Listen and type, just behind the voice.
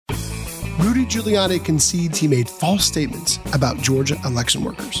Rudy Giuliani concedes he made false statements about Georgia election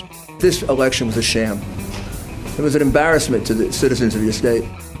workers. This election was a sham. It was an embarrassment to the citizens of your state.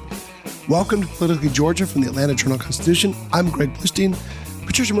 Welcome to Politically Georgia from the Atlanta Journal-Constitution. I'm Greg Bluestein.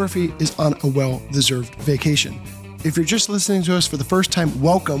 Patricia Murphy is on a well-deserved vacation. If you're just listening to us for the first time,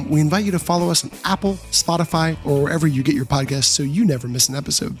 welcome. We invite you to follow us on Apple, Spotify, or wherever you get your podcasts so you never miss an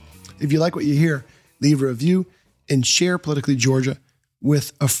episode. If you like what you hear, leave a review and share Politically Georgia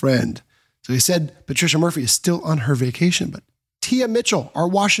with a friend. So he said Patricia Murphy is still on her vacation, but Tia Mitchell, our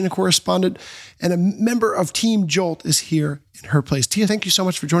Washington correspondent and a member of Team Jolt, is here in her place. Tia, thank you so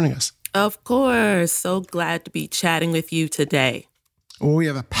much for joining us. Of course. So glad to be chatting with you today. Well, we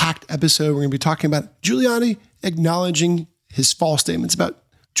have a packed episode. We're going to be talking about Giuliani acknowledging his false statements about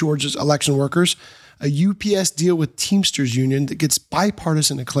Georgia's election workers, a UPS deal with Teamsters Union that gets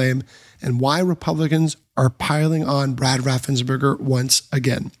bipartisan acclaim, and why Republicans are piling on Brad Raffensperger once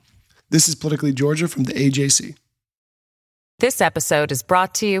again. This is Politically Georgia from the AJC. This episode is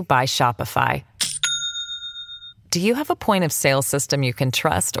brought to you by Shopify. Do you have a point of sale system you can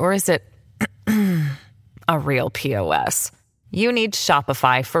trust, or is it a real POS? You need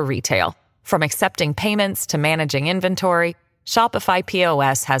Shopify for retail. From accepting payments to managing inventory, Shopify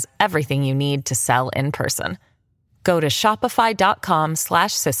POS has everything you need to sell in person. Go to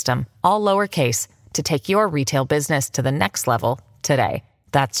shopify.com/system, all lowercase, to take your retail business to the next level today.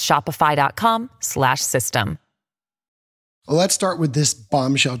 That's shopify.com/system. Well, let's start with this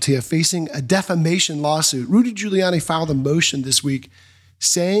bombshell, Tia. Facing a defamation lawsuit, Rudy Giuliani filed a motion this week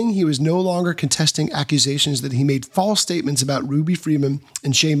saying he was no longer contesting accusations that he made false statements about Ruby Freeman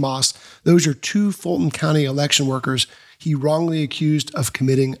and Shay Moss. Those are two Fulton County election workers he wrongly accused of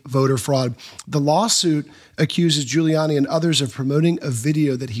committing voter fraud. The lawsuit accuses Giuliani and others of promoting a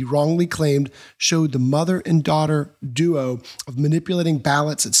video that he wrongly claimed showed the mother and daughter duo of manipulating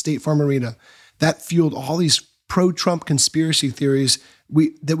ballots at State Farm Arena. That fueled all these pro-Trump conspiracy theories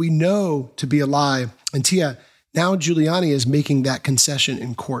that we know to be a lie. And Tia, now Giuliani is making that concession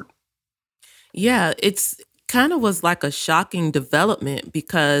in court. Yeah, it's kind of was like a shocking development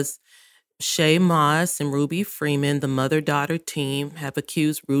because Shay Moss and Ruby Freeman, the mother-daughter team, have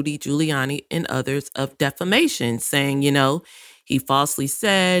accused Rudy Giuliani and others of defamation, saying, he falsely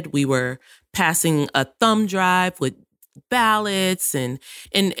said we were passing a thumb drive with ballots and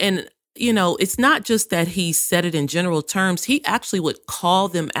it's not just that he said it in general terms. He actually would call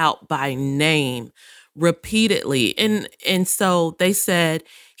them out by name repeatedly. And so they said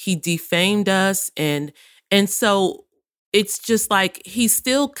he defamed us. And so it's just like he's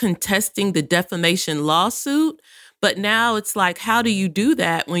still contesting the defamation lawsuit. But now it's like, how do you do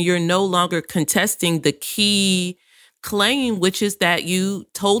that when you're no longer contesting the key claim, which is that you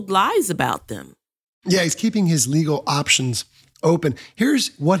told lies about them? Yeah, he's keeping his legal options open. Here's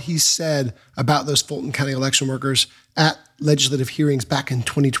what he said about those Fulton County election workers at legislative hearings back in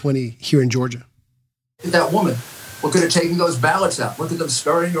 2020 here in Georgia. That woman, what could have taken those ballots out? Look at them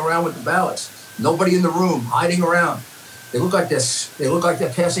scurrying around with the ballots. Nobody in the room, hiding around. They look like this. They look like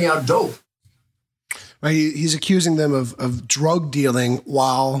they're passing out dope. Right, he's accusing them of drug dealing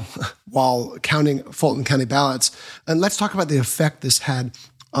while counting Fulton County ballots. And let's talk about the effect this had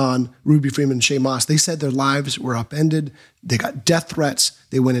on Ruby Freeman and Shay Moss. They said their lives were upended. They got death threats.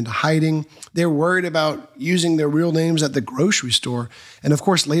 They went into hiding. They're worried about using their real names at the grocery store. And of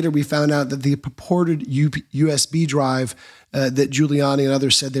course, later we found out that the purported USB drive that Giuliani and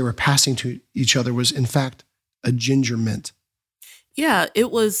others said they were passing to each other was in fact a ginger mint. Yeah,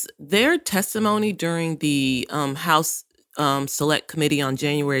 it was their testimony during the House Select Committee on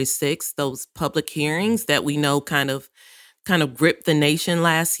January 6th, those public hearings that we know kind of gripped the nation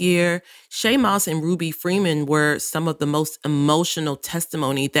last year. Shay Moss and Ruby Freeman were some of the most emotional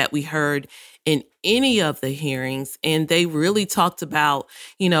testimony that we heard in any of the hearings. And they really talked about,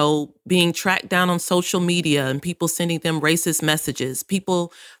 being tracked down on social media and people sending them racist messages,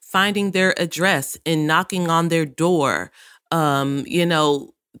 people finding their address and knocking on their door.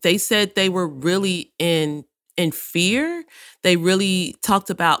 They said they were really in fear. They really talked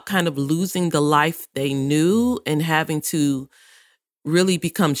about kind of losing the life they knew and having to really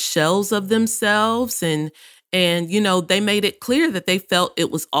become shells of themselves. And they made it clear that they felt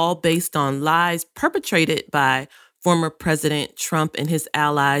it was all based on lies perpetrated by former President Trump and his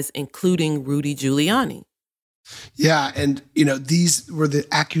allies, including Rudy Giuliani. Yeah. And, these were the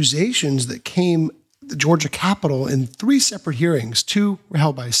accusations that came the Georgia Capitol in three separate hearings. Two were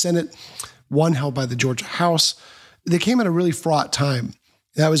held by Senate, one held by the Georgia House. They came at a really fraught time.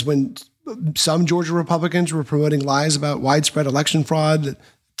 That was when some Georgia Republicans were promoting lies about widespread election fraud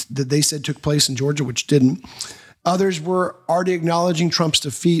that they said took place in Georgia, which didn't. Others were already acknowledging Trump's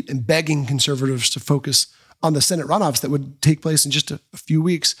defeat and begging conservatives to focus on the Senate runoffs that would take place in just a few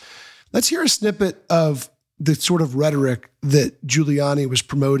weeks. Let's hear a snippet of the sort of rhetoric that Giuliani was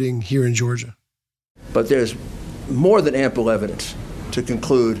promoting here in Georgia. But there's more than ample evidence to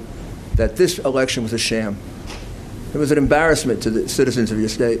conclude that this election was a sham. It was an embarrassment to the citizens of your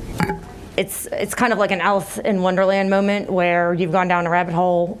state. It's kind of like an Alice in Wonderland moment where you've gone down a rabbit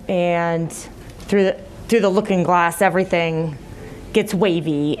hole and through the looking glass, everything gets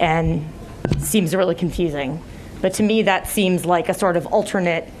wavy and seems really confusing. But to me, that seems like a sort of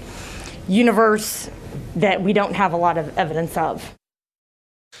alternate universe that we don't have a lot of evidence of.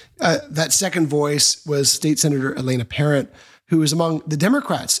 That second voice was State Senator Elena Parent, who was among the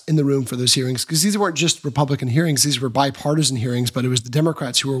Democrats in the room for those hearings, because these weren't just Republican hearings, these were bipartisan hearings, but it was the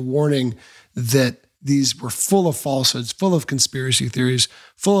Democrats who were warning that these were full of falsehoods, full of conspiracy theories,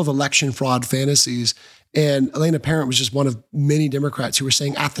 full of election fraud fantasies. And Elena Parent was just one of many Democrats who were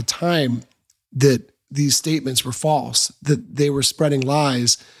saying at the time that these statements were false, that they were spreading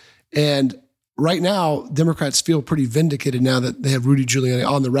lies. And right now, Democrats feel pretty vindicated now that they have Rudy Giuliani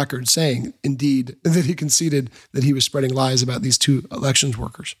on the record saying, indeed, that he conceded that he was spreading lies about these two elections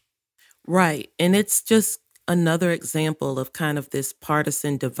workers. Right. And it's just another example of kind of this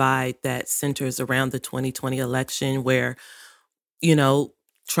partisan divide that centers around the 2020 election where, you know,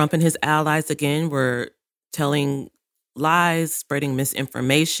 Trump and his allies, again, were telling lies, spreading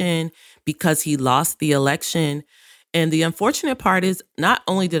misinformation because he lost the election. And the unfortunate part is not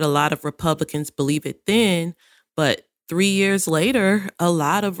only did a lot of Republicans believe it then, but 3 years later, a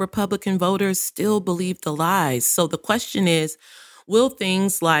lot of Republican voters still believe the lies. So the question is, will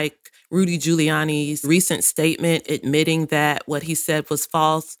things like Rudy Giuliani's recent statement admitting that what he said was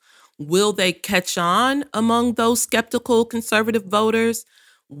false, will they catch on among those skeptical conservative voters?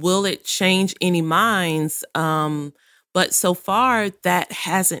 Will it change any minds? But so far, that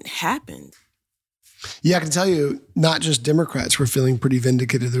hasn't happened. Yeah, I can tell you, not just Democrats were feeling pretty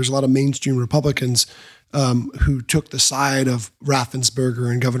vindicated. There's a lot of mainstream Republicans who took the side of Raffensperger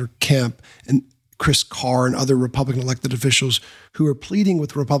and Governor Kemp and Chris Carr and other Republican elected officials who were pleading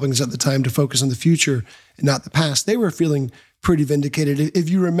with Republicans at the time to focus on the future and not the past. They were feeling pretty vindicated. If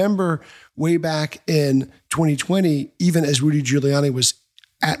you remember way back in 2020, even as Rudy Giuliani was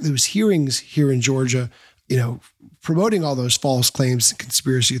at those hearings here in Georgia, you know, promoting all those false claims,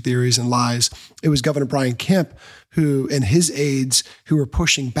 conspiracy theories, and lies, it was Governor Brian Kemp who, and his aides, who were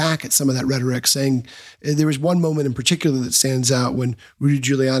pushing back at some of that rhetoric, saying there was one moment in particular that stands out when Rudy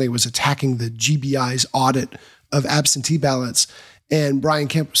Giuliani was attacking the GBI's audit of absentee ballots. And Brian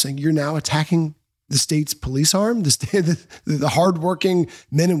Kemp was saying, you're now attacking the state's police arm, the hardworking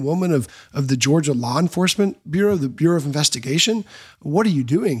men and women of the Georgia Law Enforcement Bureau, the Bureau of Investigation. What are you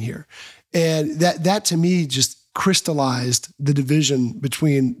doing here? And that to me just crystallized the division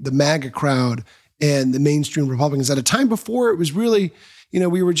between the MAGA crowd and the mainstream Republicans at a time before it was really, you know,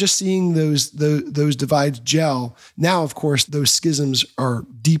 we were just seeing those divides gel. Now, of course, those schisms are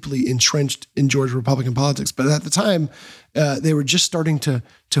deeply entrenched in Georgia Republican politics. But at the time, they were just starting to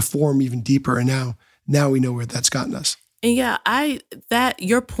form even deeper. And now we know where that's gotten us. And yeah, that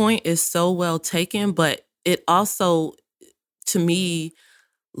your point is so well taken, but it also, to me,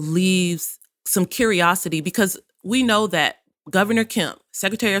 leaves some curiosity because we know that Governor Kemp,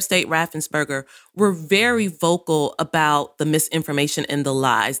 Secretary of State Raffensperger were very vocal about the misinformation and the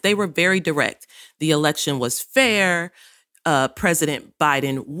lies. They were very direct. The election was fair. President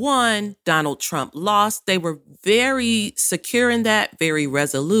Biden won. Donald Trump lost. They were very secure in that, very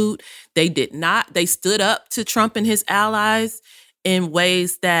resolute. They stood up to Trump and his allies in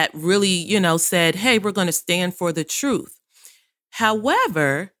ways that really, you know, said, hey, we're going to stand for the truth.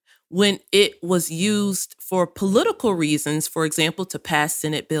 However, when it was used for political reasons, for example, to pass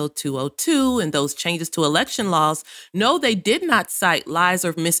Senate Bill 202 and those changes to election laws, no, they did not cite lies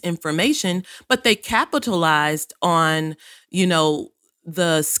or misinformation, but they capitalized on, you know,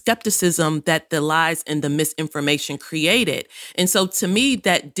 the skepticism that the lies and the misinformation created. And so to me,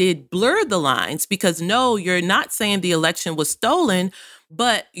 that did blur the lines because no, you're not saying the election was stolen,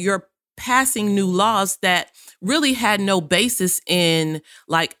 but you're passing new laws that really had no basis in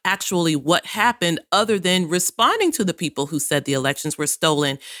like actually what happened other than responding to the people who said the elections were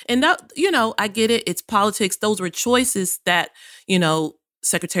stolen. And that, you know, I get it. It's politics. Those were choices that, you know,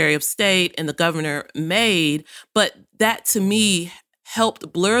 Secretary of State and the governor made. But that to me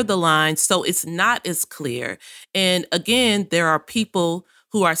helped blur the lines so it's not as clear. And again, there are people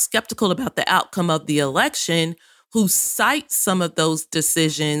who are skeptical about the outcome of the election who cite some of those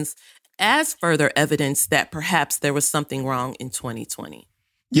decisions as further evidence that perhaps there was something wrong in 2020.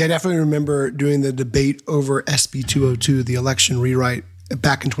 Yeah, I definitely remember doing the debate over SB 202, the election rewrite,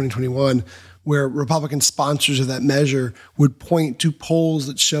 back in 2021, where Republican sponsors of that measure would point to polls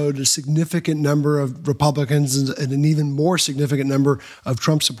that showed a significant number of Republicans and an even more significant number of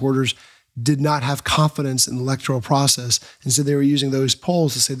Trump supporters did not have confidence in the electoral process. And so they were using those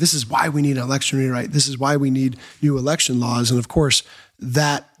polls to say, this is why we need an election rewrite. This is why we need new election laws. And of course,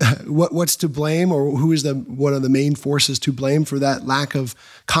 that what's to blame, or who is one of the main forces to blame for that lack of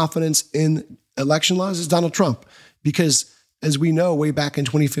confidence in election laws is Donald Trump. Because as we know, way back in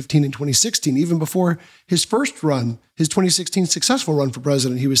 2015 and 2016, even before his first run, his 2016 successful run for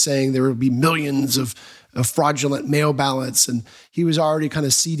president, he was saying there would be millions of fraudulent mail ballots. And he was already kind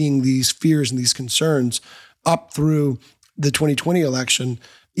of seeding these fears and these concerns up through the 2020 election.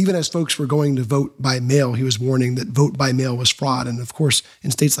 Even as folks were going to vote by mail, he was warning that vote by mail was fraud. And of course,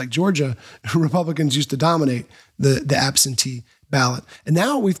 in states like Georgia, Republicans used to dominate the absentee ballot. And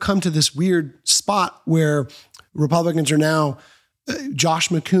now we've come to this weird spot where Republicans are now, Josh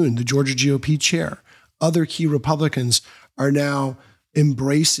McCoon, the Georgia GOP chair, other key Republicans are now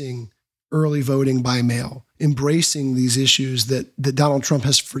embracing early voting by mail, embracing these issues that Donald Trump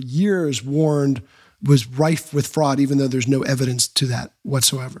has for years warned was rife with fraud, even though there's no evidence to that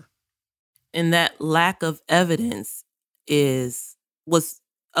whatsoever. And that lack of evidence was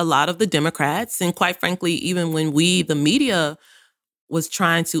a lot of the Democrats. And quite frankly, even when the media was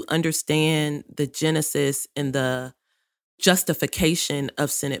trying to understand the genesis and the justification of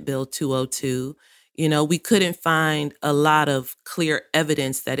Senate Bill 202, we couldn't find a lot of clear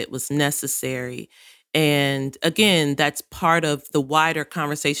evidence that it was necessary. And again, that's part of the wider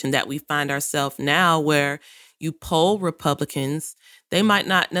conversation that we find ourselves now, where you poll Republicans, they might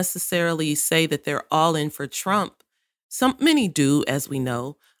not necessarily say that they're all in for Trump. Many do, as we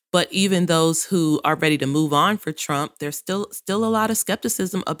know, but even those who are ready to move on for Trump, there's still a lot of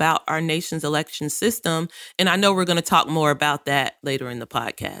skepticism about our nation's election system. And I know we're going to talk more about that later in the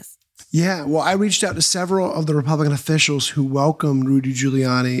podcast. Yeah, well, I reached out to several of the Republican officials who welcomed Rudy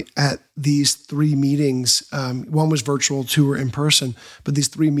Giuliani at these three meetings. One was virtual, two were in person, but these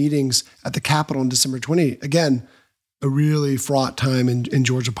three meetings at the Capitol on December 20. Again, a really fraught time in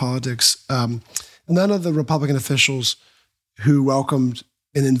Georgia politics. None of the Republican officials who welcomed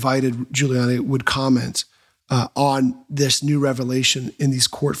and invited Giuliani would comment on this new revelation in these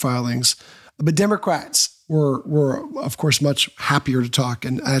court filings. But Democrats were of course, much happier to talk.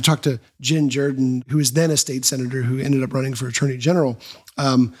 And I talked to Jen Jordan, who is then a state senator who ended up running for attorney general,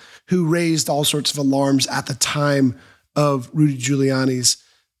 who raised all sorts of alarms at the time of Rudy Giuliani's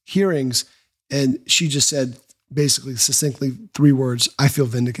hearings. And she just said, basically, succinctly, three words: I feel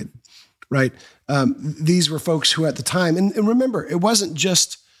vindicated, right? These were folks who at the time, and remember, it wasn't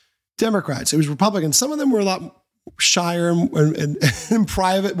just Democrats, it was Republicans. Some of them were a lot shyer and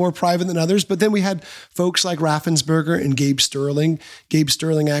private, more private than others. But then we had folks like Raffensperger and Gabe Sterling. Gabe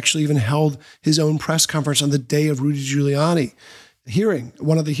Sterling actually even held his own press conference on the day of Rudy Giuliani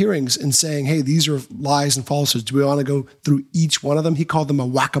one of the hearings, and saying, hey, these are lies and falsehoods. Do we want to go through each one of them? He called them a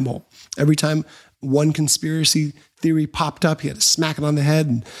whack-a-mole. Every time one conspiracy theory popped up, he had to smack it on the head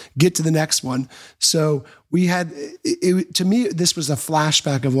and get to the next one. So we had, to me, this was a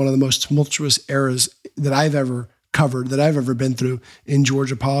flashback of one of the most tumultuous eras that I've ever covered, that I've ever been through in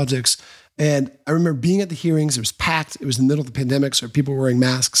Georgia politics. And I remember being at the hearings. It was packed. It was in the middle of the pandemic, so people were wearing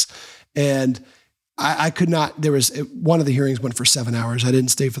masks. And I could not, one of the hearings went for 7 hours. I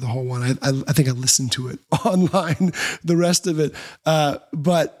didn't stay for the whole one. I think I listened to it online, the rest of it.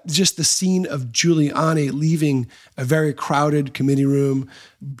 But just the scene of Giuliani leaving a very crowded committee room,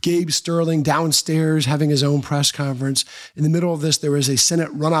 Gabe Sterling downstairs having his own press conference. In the middle of this, there was a Senate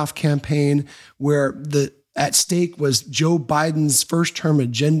runoff campaign where at stake was Joe Biden's first term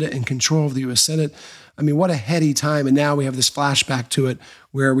agenda and control of the U.S. Senate. I mean, what a heady time. And now we have this flashback to it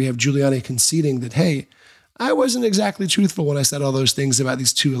where we have Giuliani conceding that, hey, I wasn't exactly truthful when I said all those things about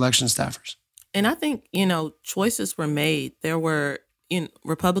these two election staffers. And I think, choices were made. There were,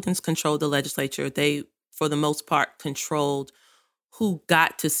 Republicans controlled the legislature. They, for the most part, controlled who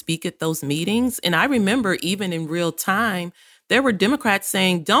got to speak at those meetings. And I remember even in real time, there were Democrats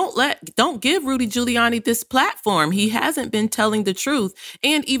saying, don't give Rudy Giuliani this platform. He hasn't been telling the truth.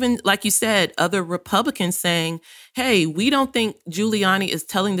 And even, like you said, other Republicans saying, hey, we don't think Giuliani is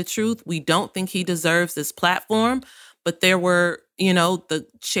telling the truth. We don't think he deserves this platform. But there were, the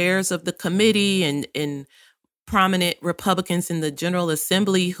chairs of the committee and prominent Republicans in the General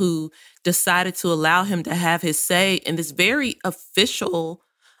Assembly who decided to allow him to have his say in this very official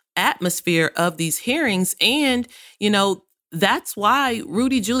atmosphere of these hearings. And, that's why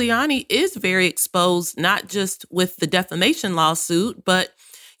Rudy Giuliani is very exposed, not just with the defamation lawsuit, but,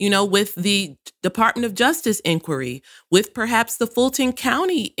 with the Department of Justice inquiry, with perhaps the Fulton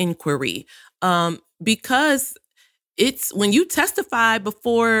County inquiry, because it's when you testify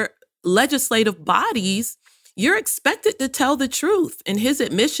before legislative bodies, you're expected to tell the truth. And his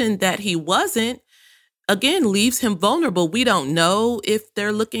admission that he wasn't, again, leaves him vulnerable. We don't know if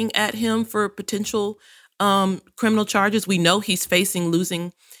they're looking at him for potential criminal charges. We know he's facing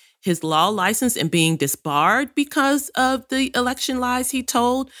losing his law license and being disbarred because of the election lies he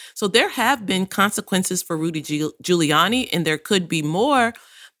told. So there have been consequences for Rudy Giuliani, and there could be more.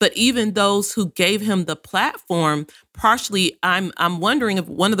 But even those who gave him the platform, partially, I'm wondering if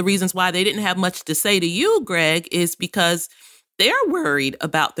one of the reasons why they didn't have much to say to you, Greg, is because they're worried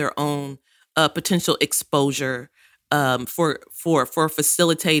about their own potential exposure for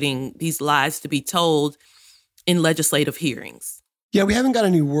facilitating these lies to be told in legislative hearings. Yeah, we haven't got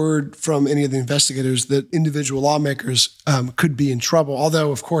any word from any of the investigators that individual lawmakers could be in trouble.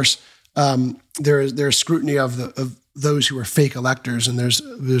 Although, of course, there's scrutiny of those who are fake electors, and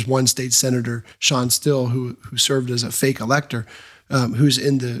there's one state senator, Sean Still, who served as a fake elector, who's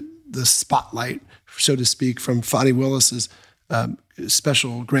in the spotlight, so to speak, from Fani Willis's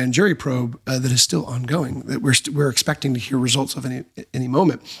special grand jury probe that is still ongoing. That we're expecting to hear results of any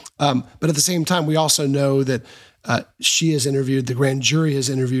moment. But at the same time, we also know that she has interviewed, the grand jury has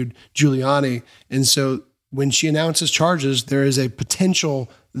interviewed Giuliani, and so when she announces charges, there is a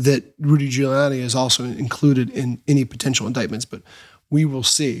potential that Rudy Giuliani is also included in any potential indictments, but we will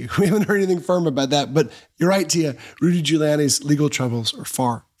see. We haven't heard anything firm about that, but you're right, Tia. Rudy Giuliani's legal troubles are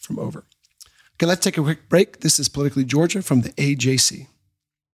far from over. Okay, let's take a quick break. This is Politically Georgia from the AJC.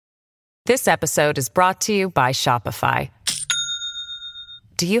 This episode is brought to you by Shopify.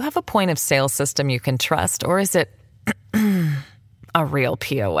 Do you have a point of sale system you can trust, or is it a real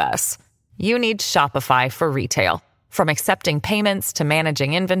POS? You need Shopify for retail. From accepting payments to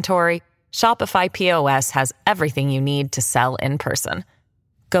managing inventory, Shopify POS has everything you need to sell in person.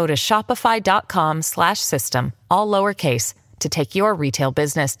 Go to shopify.com/system, all lowercase, to take your retail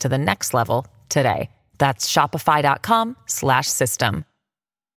business to the next level today. That's shopify.com/system.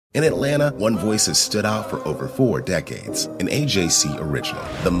 In Atlanta, one voice has stood out for over 4 decades. An AJC original,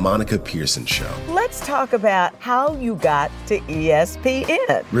 The Monica Pearson Show. Let's talk about how you got to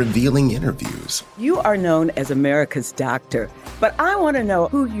ESPN. Revealing interviews. You are known as America's doctor, but I want to know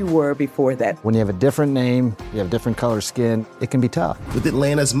who you were before that. When you have a different name, you have different color skin, it can be tough. With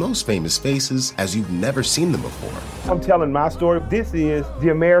Atlanta's most famous faces as you've never seen them before. I'm telling my story. This is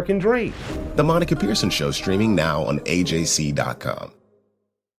the American dream. The Monica Pearson Show, streaming now on AJC.com.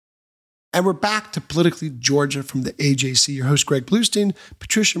 And we're back to Politically Georgia from the AJC. Your host, Greg Bluestein.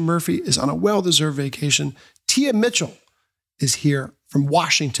 Patricia Murphy is on a well-deserved vacation. Tia Mitchell is here from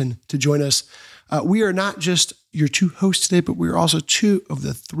Washington to join us. We are not just your 2 hosts today, but we are also 2 of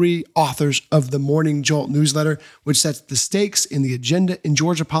the 3 authors of the Morning Jolt newsletter, which sets the stakes in the agenda in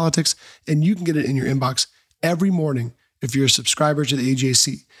Georgia politics. And you can get it in your inbox every morning if you're a subscriber to the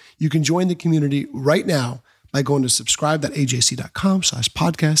AJC. You can join the community right now by going to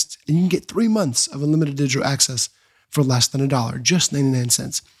subscribe.ajc.com/podcasts, and you can get 3 months of unlimited digital access for less than $1, just 99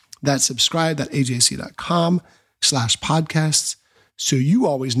 cents. That's subscribe.ajc.com/podcasts, so you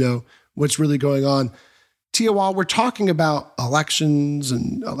always know what's really going on. Tia, while we're talking about elections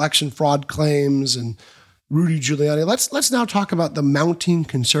and election fraud claims and Rudy Giuliani, let's now talk about the mounting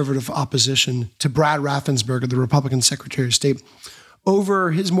conservative opposition to Brad Raffensperger, the Republican Secretary of State, over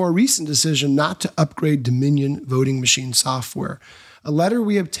his more recent decision not to upgrade Dominion voting machine software. A letter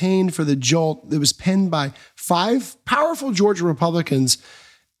we obtained for the Jolt that was penned by 5 powerful Georgia Republicans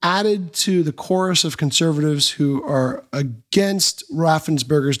added to the chorus of conservatives who are against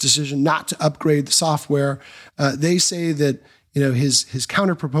Raffensperger's decision not to upgrade the software. They say that his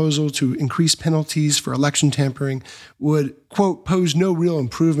counterproposal to increase penalties for election tampering would, quote, pose no real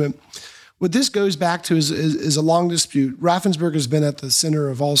improvement. What this goes back to is a long dispute. Raffensperger has been at the center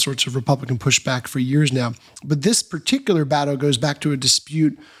of all sorts of Republican pushback for years now. But this particular battle goes back to a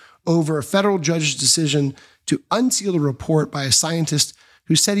dispute over a federal judge's decision to unseal a report by a scientist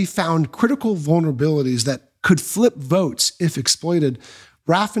who said he found critical vulnerabilities that could flip votes if exploited.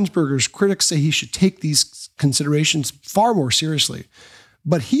 Raffensperger's critics say he should take these considerations far more seriously.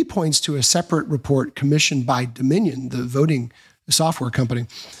 But he points to a separate report commissioned by Dominion, the voting software company,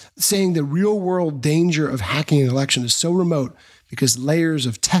 saying the real-world danger of hacking an election is so remote because layers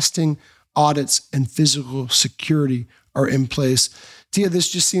of testing, audits, and physical security are in place. Tia, this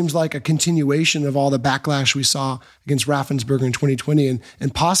just seems like a continuation of all the backlash we saw against Raffensperger in 2020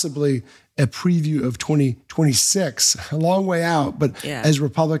 and possibly a preview of 2026, a long way out, but as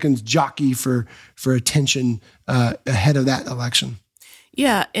Republicans jockey for attention ahead of that election.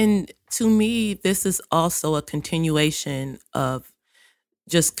 Yeah, and to me, this is also a continuation of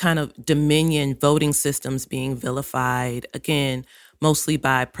just kind of Dominion voting systems being vilified, again, mostly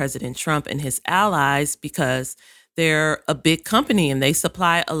by President Trump and his allies, because they're a big company and they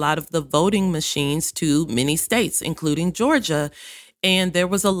supply a lot of the voting machines to many states, including Georgia. And there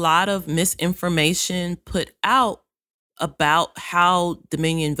was a lot of misinformation put out about how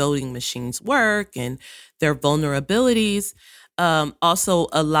Dominion voting machines work and their vulnerabilities. Also,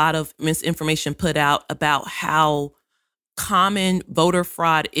 a lot of misinformation put out about how common voter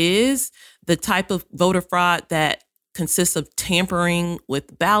fraud is, the type of voter fraud that consists of tampering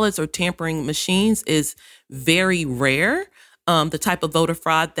with ballots or tampering machines is very rare. The type of voter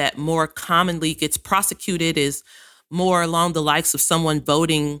fraud that more commonly gets prosecuted is more along the likes of someone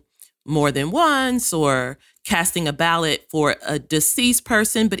voting more than once or casting a ballot for a deceased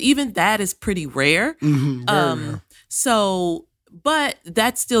person, but even that is pretty rare. Very rare. So, but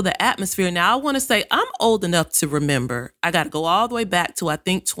that's still the atmosphere. Now, I want to say I'm old enough to remember, I got to go all the way back to, I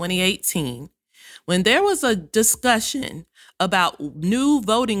think, 2018, when there was a discussion about new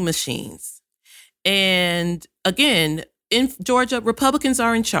voting machines. And again, in Georgia, Republicans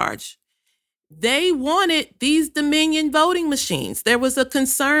are in charge. They wanted these Dominion voting machines. There was a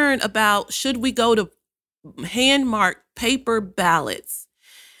concern about should we go to hand-marked paper ballots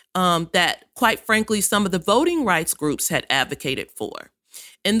that, quite frankly, some of the voting rights groups had advocated for.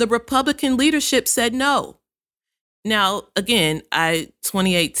 And the Republican leadership said no. Now, again,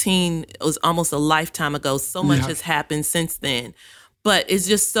 2018 was almost a lifetime ago. So much has happened since then. But it's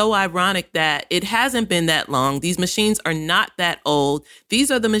just so ironic that it hasn't been that long. These machines are not that old.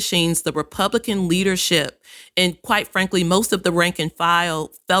 These are the machines the Republican leadership and, quite frankly, most of the rank and file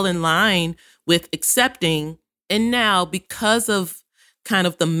fell in line with accepting. And now, because of kind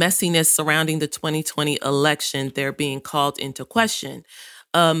of the messiness surrounding the 2020 election, they're being called into question.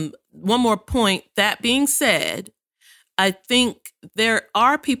 One more point. That being said, I think there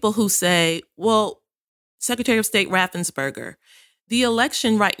are people who say, well, Secretary of State Raffensperger, the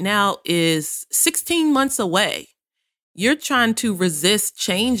election right now is 16 months away. You're trying to resist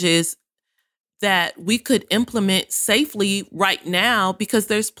changes that we could implement safely right now because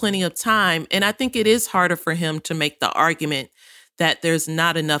there's plenty of time. And I think it is harder for him to make the argument that there's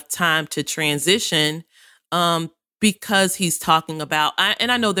not enough time to transition because he's talking about,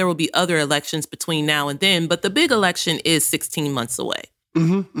 and I know there will be other elections between now and then, but the big election is 16 months away.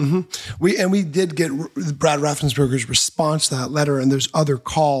 We did get Brad Raffensperger's response to that letter, and there's other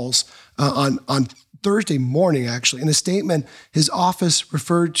calls on Thursday morning, actually. In a statement, his office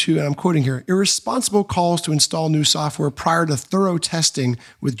referred to, and I'm quoting here, irresponsible calls to install new software prior to thorough testing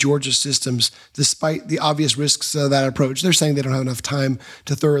with Georgia systems, despite the obvious risks of that approach. They're saying they don't have enough time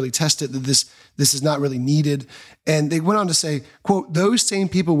to thoroughly test it, that this is not really needed. And they went on to say, quote, those same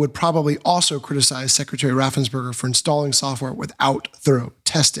people would probably also criticize Secretary Raffensperger for installing software without thorough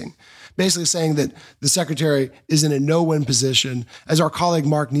testing. Basically saying that the secretary is in a no-win position. As our colleague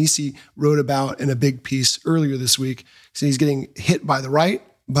Mark Nisi wrote about in a big piece earlier this week, so he's getting hit by the right,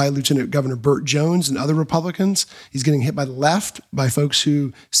 by Lieutenant Governor Burt Jones and other Republicans. He's getting hit by the left, by folks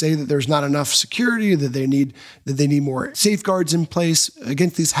who say that there's not enough security, that they need more safeguards in place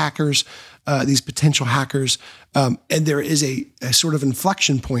against these hackers, these potential hackers. And there is a sort of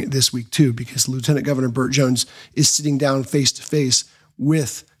inflection point this week too, because Lieutenant Governor Burt Jones is sitting down face to face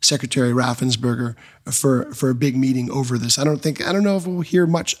with Secretary Raffensperger for a big meeting over this. I don't know if we'll hear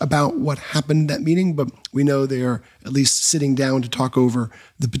much about what happened at that meeting, but we know they are at least sitting down to talk over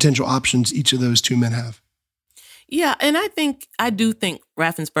the potential options each of those two men have. Yeah, and I do think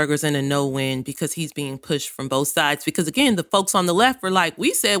Raffensperger's in a no-win because he's being pushed from both sides. Because again, the folks on the left were like,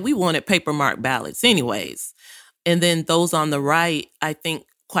 we said we wanted paper marked ballots anyways. And then those on the right, I think,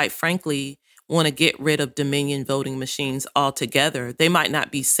 quite frankly, want to get rid of Dominion voting machines altogether. They might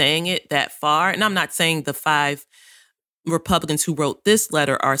not be saying it that far. And I'm not saying the 5 Republicans who wrote this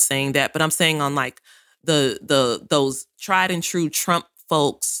letter are saying that, but I'm saying on like those tried and true Trump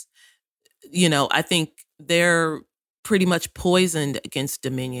folks, I think they're pretty much poisoned against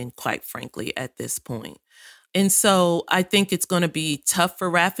Dominion, quite frankly, at this point. And so I think it's going to be tough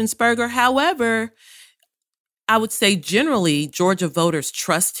for Raffensperger. However, I would say generally Georgia voters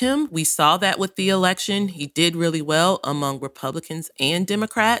trust him. We saw that with the election. He did really well among Republicans and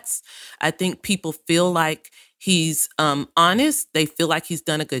Democrats. I think people feel like he's honest. They feel like he's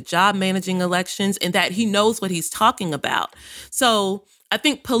done a good job managing elections and that he knows what he's talking about. So I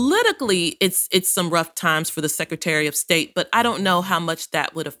think politically it's some rough times for the Secretary of State, but I don't know how much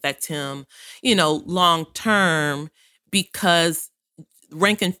that would affect him, long term, because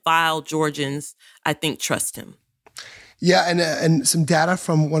rank and file Georgians, I think, trust him. Yeah, and some data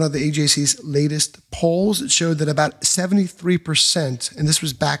from one of the AJC's latest polls, it showed that about 73%, and this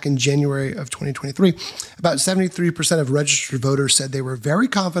was back in January of 2023, about 73% of registered voters said they were very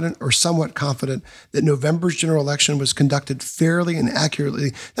confident or somewhat confident that November's general election was conducted fairly and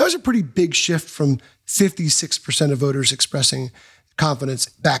accurately. That was a pretty big shift from 56% of voters expressing confidence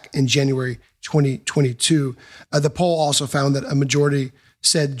back in January 2022. The poll also found that a majority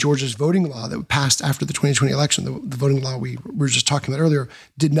said Georgia's voting law that passed after the 2020 election, the voting law we were just talking about earlier,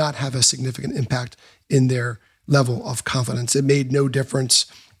 did not have a significant impact in their level of confidence. It made no difference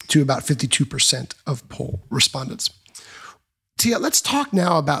to about 52% of poll respondents. Tia, let's talk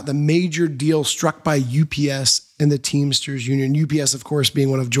now about the major deal struck by UPS and the Teamsters Union. UPS, of course, being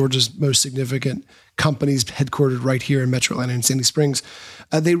one of Georgia's most significant companies headquartered right here in Metro Atlanta and Sandy Springs.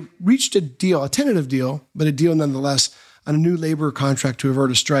 They reached a deal, a tentative deal, but a deal nonetheless, on a new labor contract to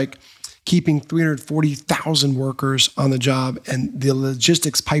avert a strike, keeping 340,000 workers on the job and the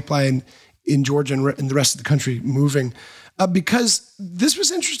logistics pipeline in Georgia and the rest of the country moving. Because this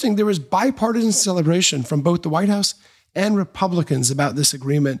was interesting, there was bipartisan celebration from both the White House and Republicans about this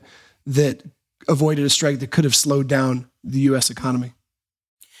agreement that avoided a strike that could have slowed down the U.S. economy.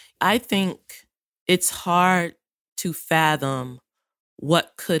 I think it's hard to fathom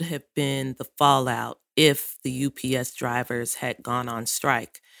what could have been the fallout if the UPS drivers had gone on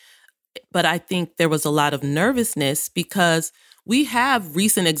strike. But I think there was a lot of nervousness because we have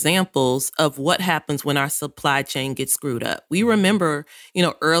recent examples of what happens when our supply chain gets screwed up. We remember,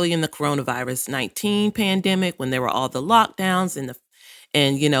 early in the coronavirus 19 pandemic when there were all the lockdowns and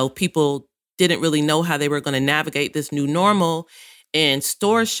people didn't really know how they were going to navigate this new normal, and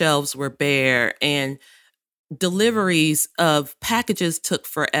store shelves were bare and deliveries of packages took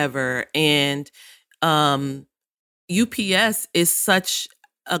forever, and UPS is such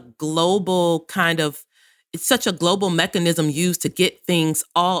a global it's such a global mechanism used to get things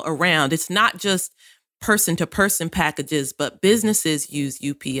all around. It's not just person-to-person packages, but businesses use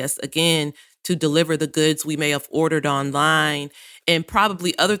UPS, again, to deliver the goods we may have ordered online and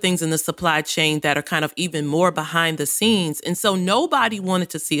probably other things in the supply chain that are kind of even more behind the scenes. And so nobody wanted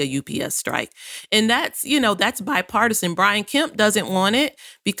to see a UPS strike. And that's bipartisan. Brian Kemp doesn't want it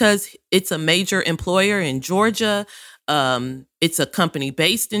because it's a major employer in Georgia. It's a company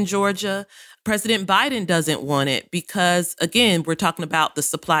based in Georgia. President Biden doesn't want it because, again, we're talking about the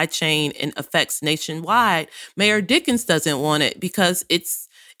supply chain and effects nationwide. Mayor Dickens doesn't want it because it's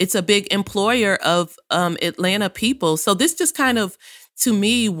a big employer of Atlanta people. So this just kind of, to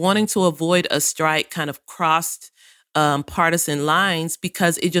me, wanting to avoid a strike kind of crossed partisan lines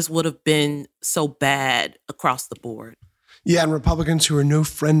because it just would have been so bad across the board. Yeah, and Republicans who are no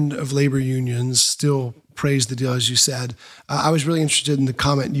friend of labor unions still praised the deal, as you said. I was really interested in the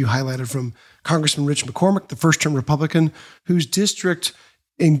comment you highlighted from Congressman Rich McCormick, the first-term Republican, whose district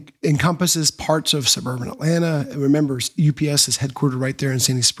encompasses parts of suburban Atlanta. Remember, UPS is headquartered right there in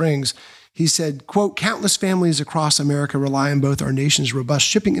Sandy Springs. He said, quote, "Countless families across America rely on both our nation's robust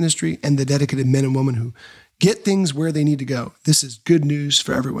shipping industry and the dedicated men and women who get things where they need to go. This is good news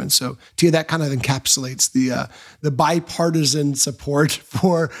for everyone." So, Tia, that kind of encapsulates the bipartisan support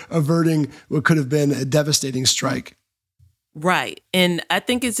for averting what could have been a devastating strike. Right. And I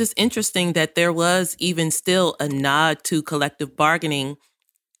think it's just interesting that there was even still a nod to collective bargaining.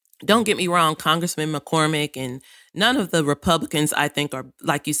 Don't get me wrong, Congressman McCormick and none of the Republicans, I think, are,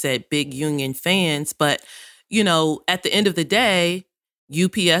 like you said, big union fans. But, at the end of the day,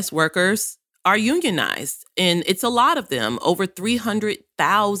 UPS workers are unionized, and it's a lot of them. Over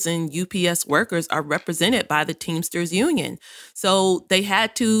 300,000 UPS workers are represented by the Teamsters Union. So they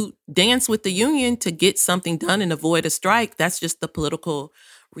had to dance with the union to get something done and avoid a strike. That's just the political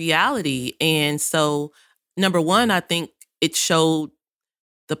reality. And so, number one, I think it showed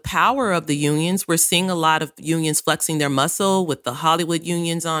the power of the unions. We're seeing a lot of unions flexing their muscle with the Hollywood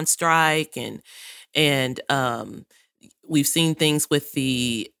unions on strike, and we've seen things with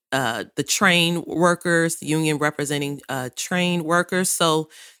the train workers, the union representing train workers. So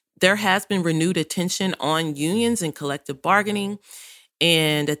there has been renewed attention on unions and collective bargaining.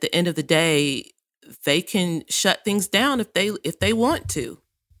 And at the end of the day, they can shut things down if they want to.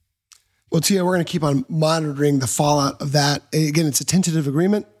 Well, Tia, we're going to keep on monitoring the fallout of that. Again, it's a tentative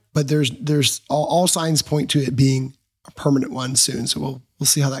agreement, but there's all signs point to it being a permanent one soon. So we'll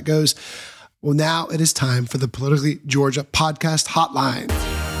see how that goes. Well, now it is time for the Politically Georgia podcast hotline.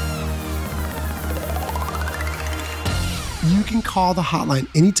 You can call the hotline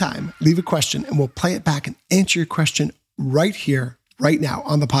anytime, leave a question, and we'll play it back and answer your question right here, right now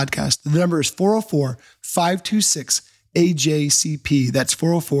on the podcast. The number is 404-526-AJCP. That's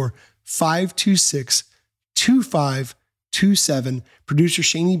 404-526-2525. 888-866-9727. Producer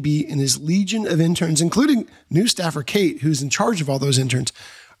Shaney B and his legion of interns, including new staffer Kate, who's in charge of all those interns.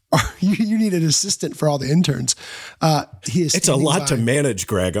 You need an assistant for all the interns. It's a lot to manage,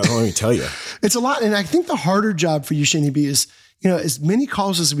 Greg. Let me tell you. It's a lot. And I think the harder job for you, Shaney B, is, as many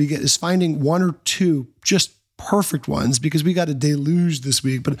calls as we get, is finding one or two just perfect ones, because we got a deluge this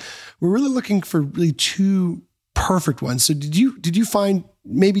week, but we're really looking for really two perfect ones. So did you find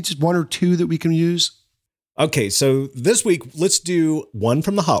maybe just one or two that we can use? Okay, so this week, let's do one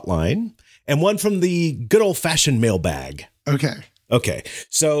from the hotline and one from the good old-fashioned mailbag. Okay,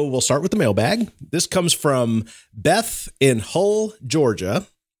 so we'll start with the mailbag. This comes from Beth in Hull, Georgia.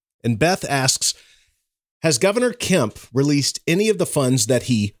 And Beth asks, has Governor Kemp released any of the funds that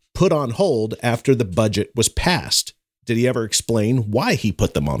he put on hold after the budget was passed? Did he ever explain why he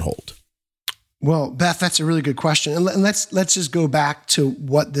put them on hold? Well, Beth, that's a really good question. And let's just go back to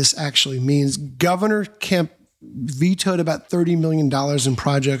what this actually means. Governor Kemp vetoed about $30 million in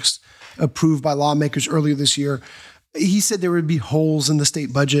projects approved by lawmakers earlier this year. He said there would be holes in the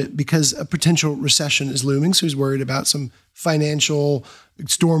state budget because a potential recession is looming. So he's worried about some financial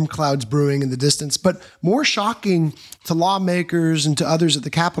storm clouds brewing in the distance. But more shocking to lawmakers and to others at the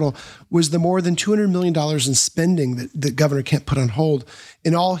Capitol was the more than $200 million in spending that Governor Kemp put on hold.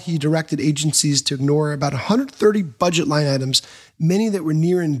 In all, he directed agencies to ignore about 130 budget line items, many that were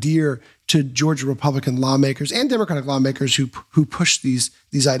near and dear to Georgia Republican lawmakers and Democratic lawmakers who pushed these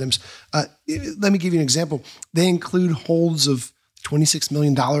items. Let me give you an example. They include holds of $26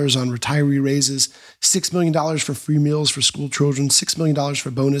 million on retiree raises, $6 million for free meals for school children, $6 million for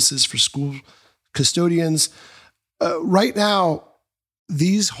bonuses for school custodians. Right now,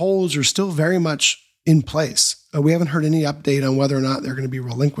 these holds are still very much in place. We haven't heard any update on whether or not they're going to be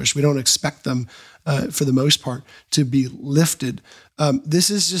relinquished. We don't expect them, for the most part, to be lifted.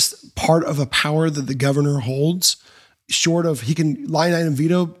 This is just part of a power that the governor holds, short of he can line item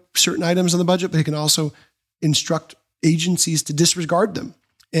veto certain items on the budget, but he can also instruct agencies to disregard them.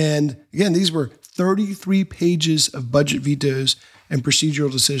 And again, these were 33 pages of budget vetoes and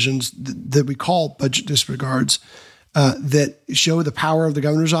procedural decisions that we call budget disregards, that show the power of the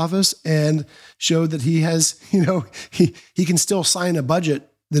governor's office and show that he has, he can still sign a budget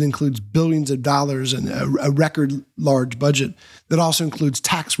that includes billions of dollars and a record large budget that also includes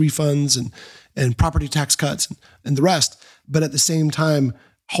tax refunds and property tax cuts and the rest, but at the same time,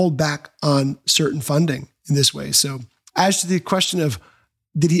 hold back on certain funding in this way. So as to the question of,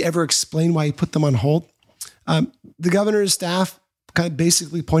 did he ever explain why he put them on hold? The governor's staff kind of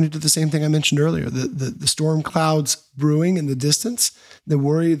basically pointed to the same thing I mentioned earlier, the storm clouds brewing in the distance, the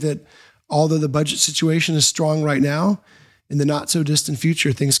worry that although the budget situation is strong right now, in the not so distant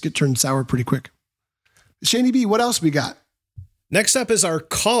future, things get turned sour pretty quick. Shaney B, what else we got? Next up is our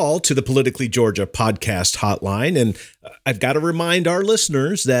call to the Politically Georgia podcast hotline. And I've got to remind our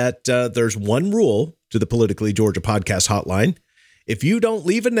listeners that there's one rule to the Politically Georgia podcast hotline. If you don't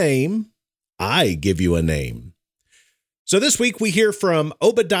leave a name, I give you a name. So this week we hear from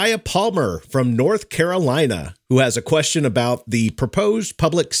Obadiah Palmer from North Carolina, who has a question about the proposed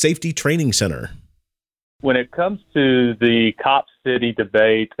public safety training center. When it comes to the Cop City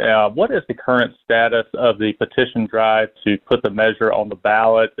debate, what is the current status of the petition drive to put the measure on the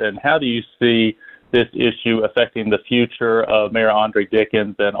ballot, and how do you see this issue affecting the future of Mayor Andre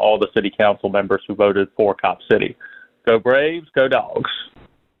Dickens and all the city council members who voted for Cop City? Go Braves, go Dogs.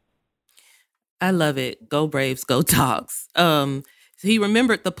 I love it. Go Braves, go Dogs. He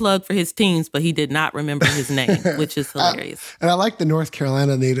remembered the plug for his teams, but he did not remember his name, which is hilarious. And I like the North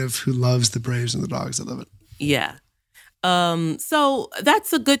Carolina native who loves the Braves and the Dogs. I love it. Yeah. So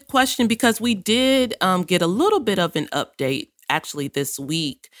that's a good question, because we did get a little bit of an update actually this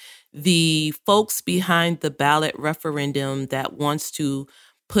week. The folks behind the ballot referendum that wants to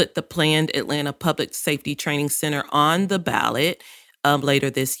put the planned Atlanta Public Safety Training Center on the ballot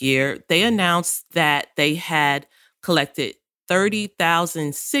later this year, they announced that they had collected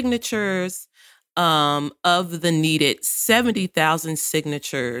 30,000 signatures of the needed 70,000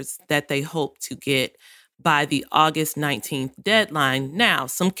 signatures that they hope to get by the August 19th deadline. Now,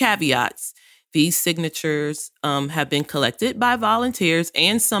 some caveats. These signatures have been collected by volunteers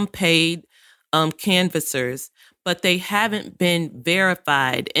and some paid canvassers, but they haven't been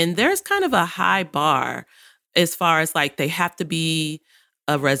verified. And there's kind of a high bar as far as they have to be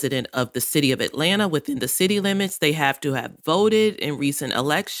a resident of the city of Atlanta within the city limits. They have to have voted in recent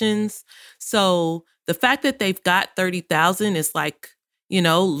elections. So the fact that they've got 30,000 is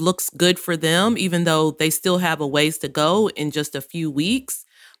looks good for them, even though they still have a ways to go in just a few weeks.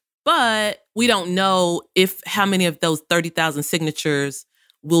 But we don't know how many of those 30,000 signatures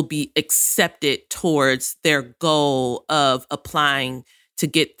will be accepted towards their goal of applying to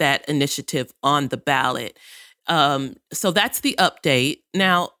get that initiative on the ballot. So that's the update.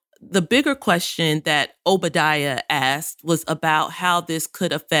 Now, the bigger question that Obadiah asked was about how this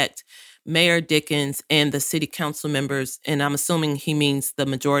could affect Mayor Dickens and the city council members, and I'm assuming he means the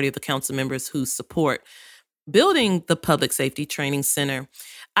majority of the council members who support building the Public Safety Training Center.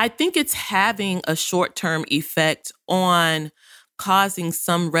 I think it's having a short-term effect on causing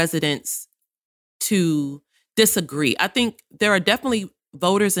some residents to disagree. I think there are definitely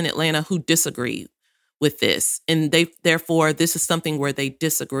voters in Atlanta who disagree with this. And therefore, this is something where they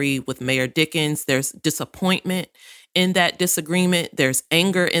disagree with Mayor Dickens. There's disappointment in that disagreement. There's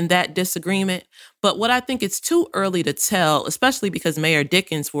anger in that disagreement. But what I think it's too early to tell, especially because Mayor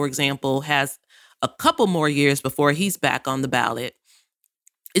Dickens, for example, has a couple more years before he's back on the ballot.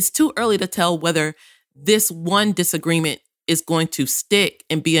 It's too early to tell whether this one disagreement is going to stick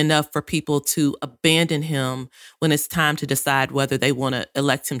and be enough for people to abandon him when it's time to decide whether they want to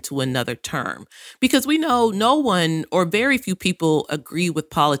elect him to another term. Because we know no one or very few people agree with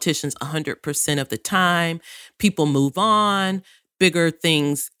politicians 100% of the time. People move on,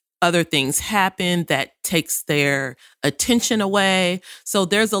 other things happen that takes their attention away. So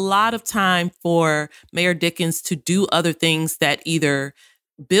there's a lot of time for Mayor Dickens to do other things that either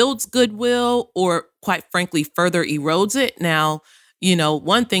builds goodwill or, quite frankly, further erodes it. Now,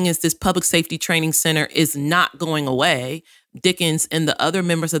 one thing is this Public Safety Training Center is not going away. Dickens and the other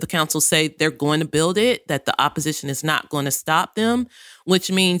members of the council say they're going to build it, that the opposition is not going to stop them, which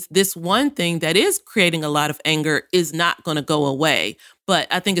means this one thing that is creating a lot of anger is not going to go away. But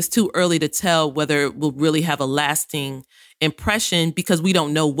I think it's too early to tell whether it will really have a lasting impression because we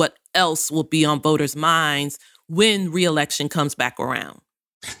don't know what else will be on voters' minds when re-election comes back around.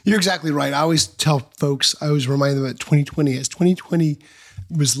 You're exactly right. I always tell folks, I always remind them at 2020, as 2020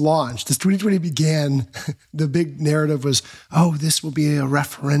 was launched, as 2020 began, the big narrative was, this will be a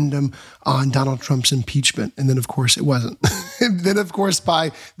referendum on Donald Trump's impeachment. And then, of course, it wasn't. And then, of course,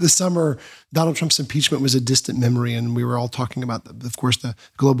 by the summer, Donald Trump's impeachment was a distant memory. And we were all talking about, of course, the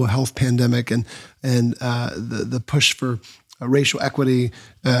global health pandemic and the push for racial equity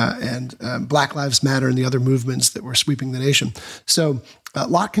and Black Lives Matter and the other movements that were sweeping the nation. So a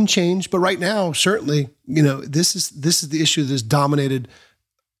lot can change, but right now, certainly, this is the issue that has dominated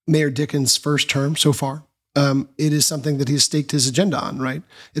Mayor Dickens' first term so far. It is something that he's staked his agenda on, right?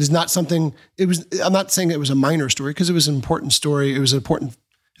 It is not something. I'm not saying it was a minor story because it was an important story. It was an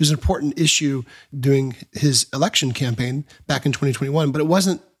important issue during his election campaign back in 2021, but it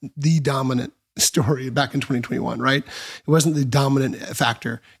wasn't the dominant story back in 2021, right? It wasn't the dominant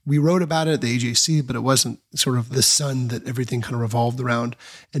factor. We wrote about it at the AJC, but it wasn't sort of the sun that everything kind of revolved around.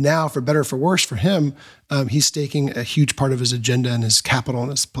 And now, for better or for worse for him, he's staking a huge part of his agenda and his capital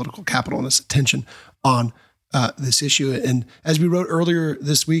and his political capital and his attention on this issue. And as we wrote earlier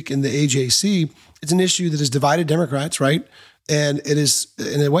this week in the AJC, it's an issue that has divided Democrats, right? And it is,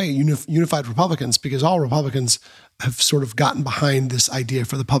 in a way, unified Republicans, because all Republicans have sort of gotten behind this idea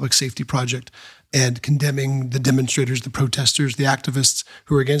for the public safety project and condemning the demonstrators, the protesters, the activists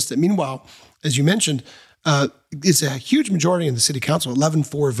who are against it. Meanwhile, as you mentioned, it's a huge majority in the city council,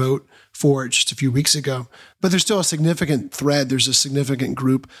 11-4 vote for it just a few weeks ago. But there's still a significant thread. There's a significant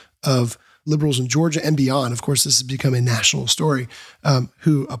group of liberals in Georgia and beyond. Of course, this has become a national story,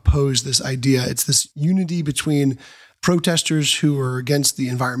 who oppose this idea. It's this unity between protesters who are against the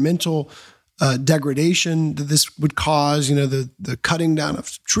environmental degradation that this would cause, the cutting down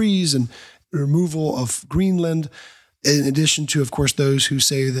of trees and removal of Greenland, in addition to, of course, those who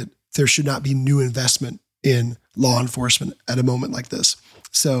say that there should not be new investment in law enforcement at a moment like this.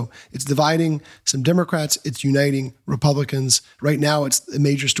 So it's dividing some Democrats, it's uniting Republicans. Right now, it's a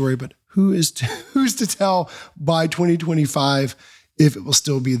major story, but who's to tell by 2025 if it will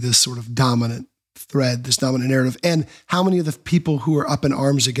still be this sort of dominant thread, this dominant narrative, and how many of the people who are up in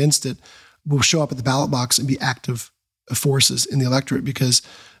arms against it will show up at the ballot box and be active forces in the electorate, because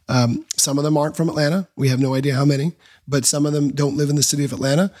some of them aren't from Atlanta. We have no idea how many, but some of them don't live in the city of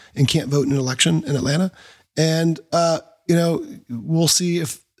Atlanta and can't vote in an election in Atlanta. And, we'll see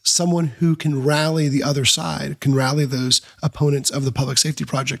if someone who can rally the other side, can rally those opponents of the public safety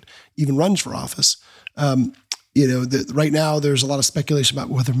project, even runs for office. Right now there's a lot of speculation about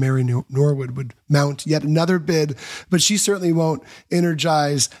whether Mary Norwood would mount yet another bid, but she certainly won't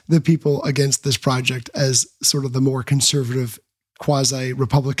energize the people against this project as sort of the more conservative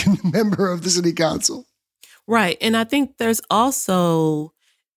quasi-Republican member of the city council. Right. And I think there's also,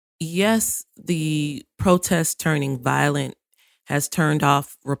 yes, the protest turning violent has turned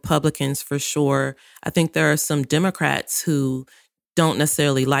off Republicans for sure. I think there are some Democrats who don't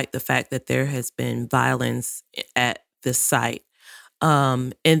necessarily like the fact that there has been violence at this site.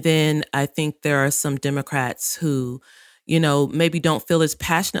 And then I think there are some Democrats who, maybe don't feel as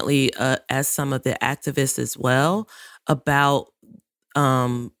passionately as some of the activists as well about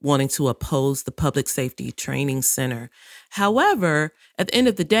wanting to oppose the Public Safety Training Center. However, at the end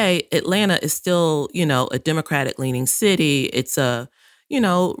of the day, Atlanta is still, a Democratic-leaning city. It's a,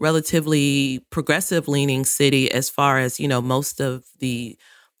 relatively progressive-leaning city as far as, most of the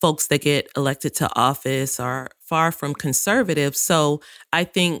folks that get elected to office are far from conservative. So I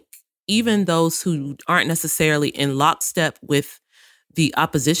think even those who aren't necessarily in lockstep with the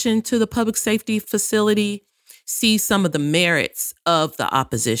opposition to the public safety facility see some of the merits of the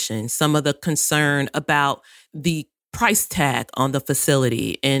opposition, some of the concern about the price tag on the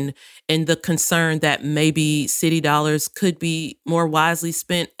facility and the concern that maybe city dollars could be more wisely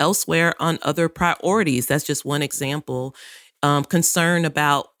spent elsewhere on other priorities. That's just one example. Concern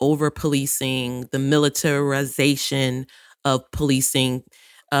about over-policing, the militarization of policing,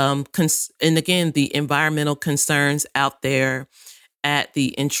 and again, the environmental concerns out there at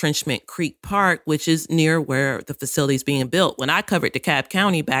the Entrenchment Creek Park, which is near where the facility is being built. When I covered DeKalb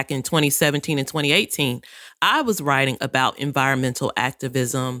County back in 2017 and 2018, I was writing about environmental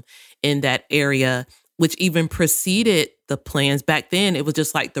activism in that area, which even preceded the plans. Back then, it was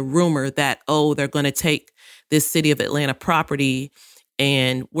just like the rumor that, they're going to take this city of Atlanta property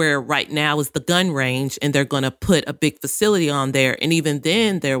and where right now is the gun range, and they're going to put a big facility on there. And even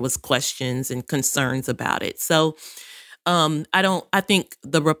then, there was questions and concerns about it. So I think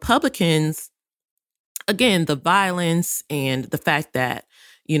the Republicans, again, the violence and the fact that,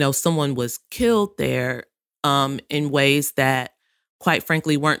 someone was killed there in ways that, quite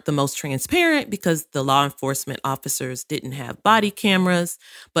frankly, weren't the most transparent because the law enforcement officers didn't have body cameras,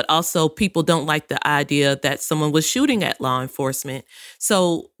 but also people don't like the idea that someone was shooting at law enforcement.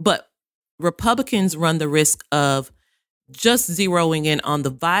 So, but Republicans run the risk of just zeroing in on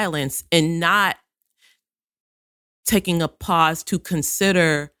the violence and not taking a pause to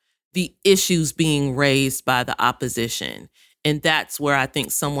consider the issues being raised by the opposition. And that's where I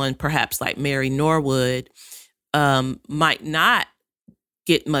think someone perhaps like Mary Norwood might not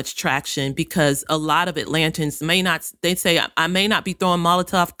get much traction, because a lot of Atlantans they say, I may not be throwing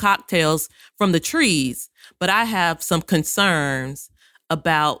Molotov cocktails from the trees, but I have some concerns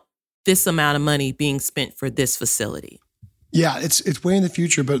about this amount of money being spent for this facility. Yeah, it's way in the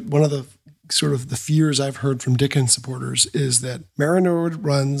future, but one of the sort of the fears I've heard from Dickens supporters is that Mary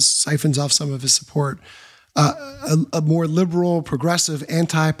Norwood siphons off some of his support. A more liberal, progressive,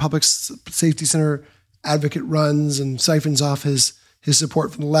 anti-public safety center advocate runs and siphons off his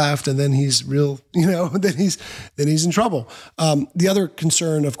support from the left, and then he's then he's in trouble. The other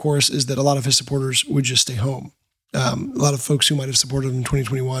concern, of course, is that a lot of his supporters would just stay home. A lot of folks who might have supported him in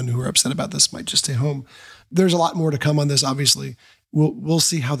 2021 who are upset about this might just stay home. There's a lot more to come on this, obviously. We'll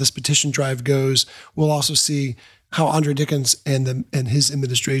see how this petition drive goes. We'll also see how Andre Dickens and his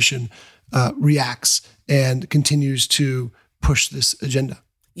administration reacts and continues to push this agenda.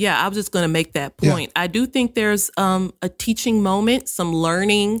 Yeah, I was just going to make that point. Yeah. I do think there's a teaching moment, some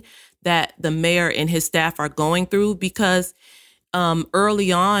learning that the mayor and his staff are going through, because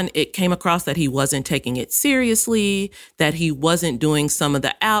early on, it came across that he wasn't taking it seriously, that he wasn't doing some of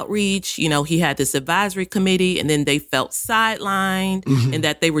the outreach. He had this advisory committee, and then they felt sidelined, and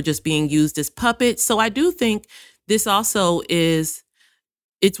that they were just being used as puppets. So I do think this also it's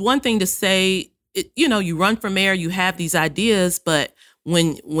one thing to say, you run for mayor, you have these ideas, but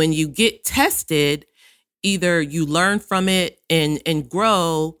when you get tested, either you learn from it and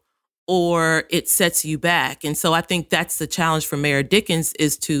grow, or it sets you back. And so I think that's the challenge for Mayor Dickens,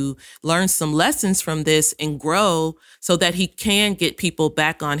 is to learn some lessons from this and grow so that he can get people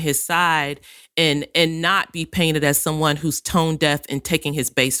back on his side and not be painted as someone who's tone deaf and taking his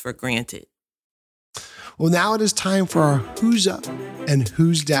base for granted. Well, now it is time for our Who's Up and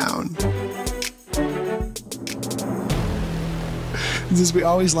Who's Down. Since we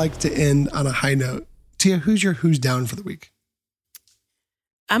always like to end on a high note. Tia, who's your Who's Down for the week?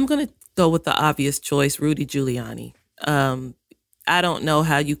 I'm going to go with the obvious choice, Rudy Giuliani. I don't know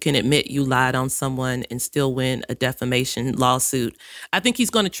how you can admit you lied on someone and still win a defamation lawsuit. I think he's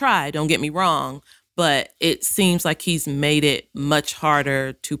going to try, don't get me wrong, but it seems like he's made it much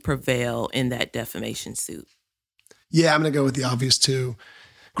harder to prevail in that defamation suit. Yeah, I'm going to go with the obvious too.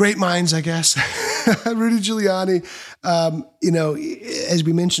 Great minds, I guess. Rudy Giuliani, as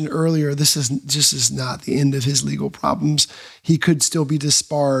we mentioned earlier, this is not the end of his legal problems. He could still be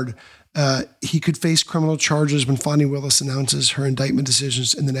disbarred. He could face criminal charges when Fani Willis announces her indictment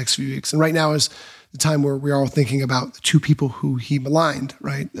decisions in the next few weeks. And right now, as the time where we're all thinking about the two people who he maligned,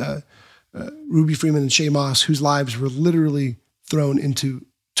 right? Ruby Freeman and Shay Moss, whose lives were literally thrown into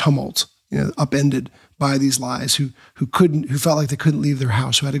tumult, upended by these lies, who felt like they couldn't leave their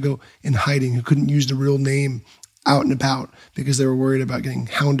house, who had to go in hiding, who couldn't use the real name out and about because they were worried about getting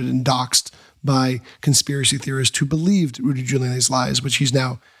hounded and doxxed by conspiracy theorists who believed Rudy Giuliani's lies, which he's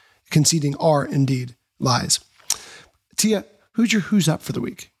now conceding are indeed lies. Tia, who's your who's up for the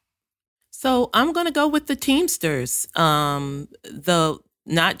week? So I'm going to go with the Teamsters.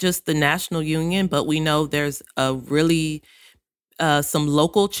 Not just the national union, but we know there's a really some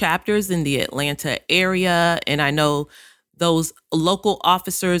local chapters in the Atlanta area. And I know those local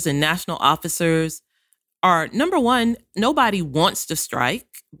officers and national officers are, number one, nobody wants to strike,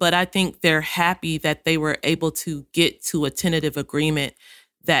 but I think they're happy that they were able to get to a tentative agreement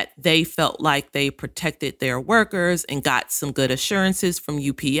that they felt like they protected their workers and got some good assurances from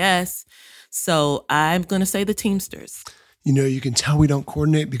UPS. So I'm going to say the Teamsters. You can tell we don't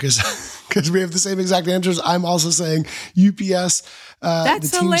coordinate because we have the same exact answers. I'm also saying UPS.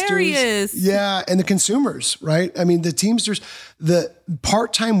 That's the hilarious. Yeah, and the consumers, right? I mean, the Teamsters, the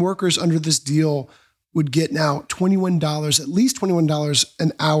part-time workers under this deal would get now $21, at least $21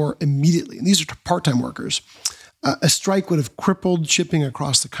 an hour immediately. And these are part-time workers. A strike would have crippled shipping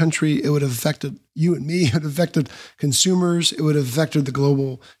across the country. It would have affected you and me. It would have affected consumers. It would have affected the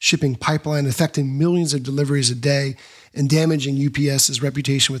global shipping pipeline, affecting millions of deliveries a day and damaging UPS's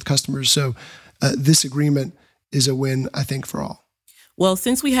reputation with customers. So this agreement is a win, I think, for all. Well,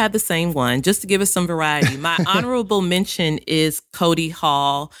 since we had the same one, just to give us some variety, my honorable mention is Cody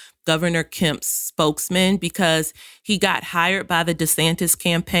Hall, Governor Kemp's spokesman, because he got hired by the DeSantis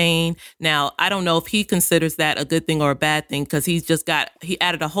campaign. Now, I don't know if he considers that a good thing or a bad thing, because he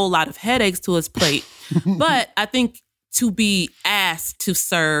added a whole lot of headaches to his plate. But I think to be asked to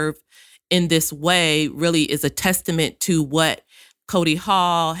serve in this way really is a testament to what Cody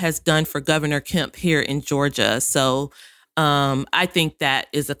Hall has done for Governor Kemp here in Georgia. So I think that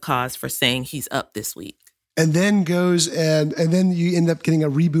is a cause for saying he's up this week. And then goes and then you end up getting a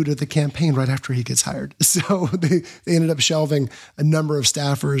reboot of the campaign right after he gets hired. So they ended up shelving a number of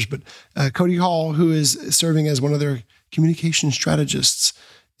staffers. But Cody Hall, who is serving as one of their communication strategists,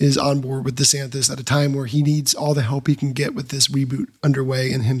 is on board with DeSantis at a time where he needs all the help he can get with this reboot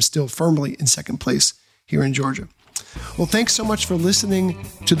underway and him still firmly in second place here in Georgia. Well, thanks so much for listening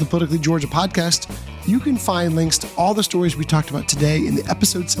to the Politically Georgia podcast. You can find links to all the stories we talked about today in the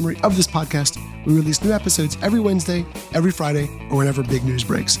episode summary of this podcast. We release new episodes every Wednesday, every Friday, or whenever big news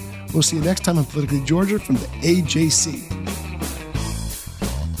breaks. We'll see you next time on Politically Georgia from the AJC.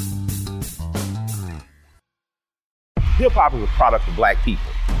 Hip-hop is a product of black people.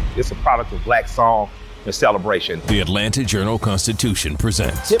 It's a product of black song and celebration. The Atlanta Journal-Constitution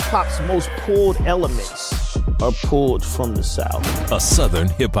presents hip-hop's most pulled elements are pulled from the South. A Southern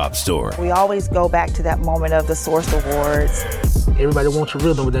hip-hop story. We always go back to that moment of the Source Awards. Everybody wants your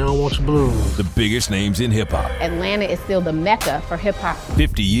rhythm, but they don't want your blues. The biggest names in hip-hop. Atlanta is still the mecca for hip-hop.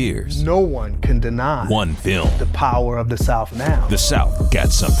 50 years. No one can deny one film. The power of the South now. The South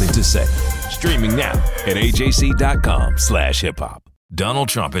got something to say. Streaming now at ajc.com/hiphop. Donald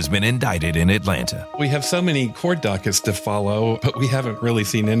Trump has been indicted in Atlanta. We have so many court dockets to follow, but we haven't really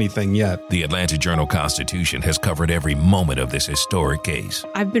seen anything yet. The Atlanta Journal-Constitution has covered every moment of this historic case.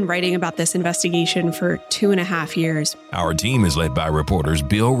 I've been writing about this investigation for 2.5 years. Our team is led by reporters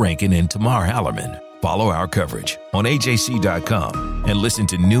Bill Rankin and Tamar Hallerman. Follow our coverage on ajc.com and listen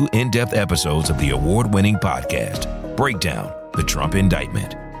to new in-depth episodes of the award-winning podcast, Breakdown, The Trump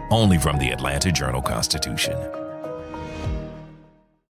Indictment, only from the Atlanta Journal-Constitution.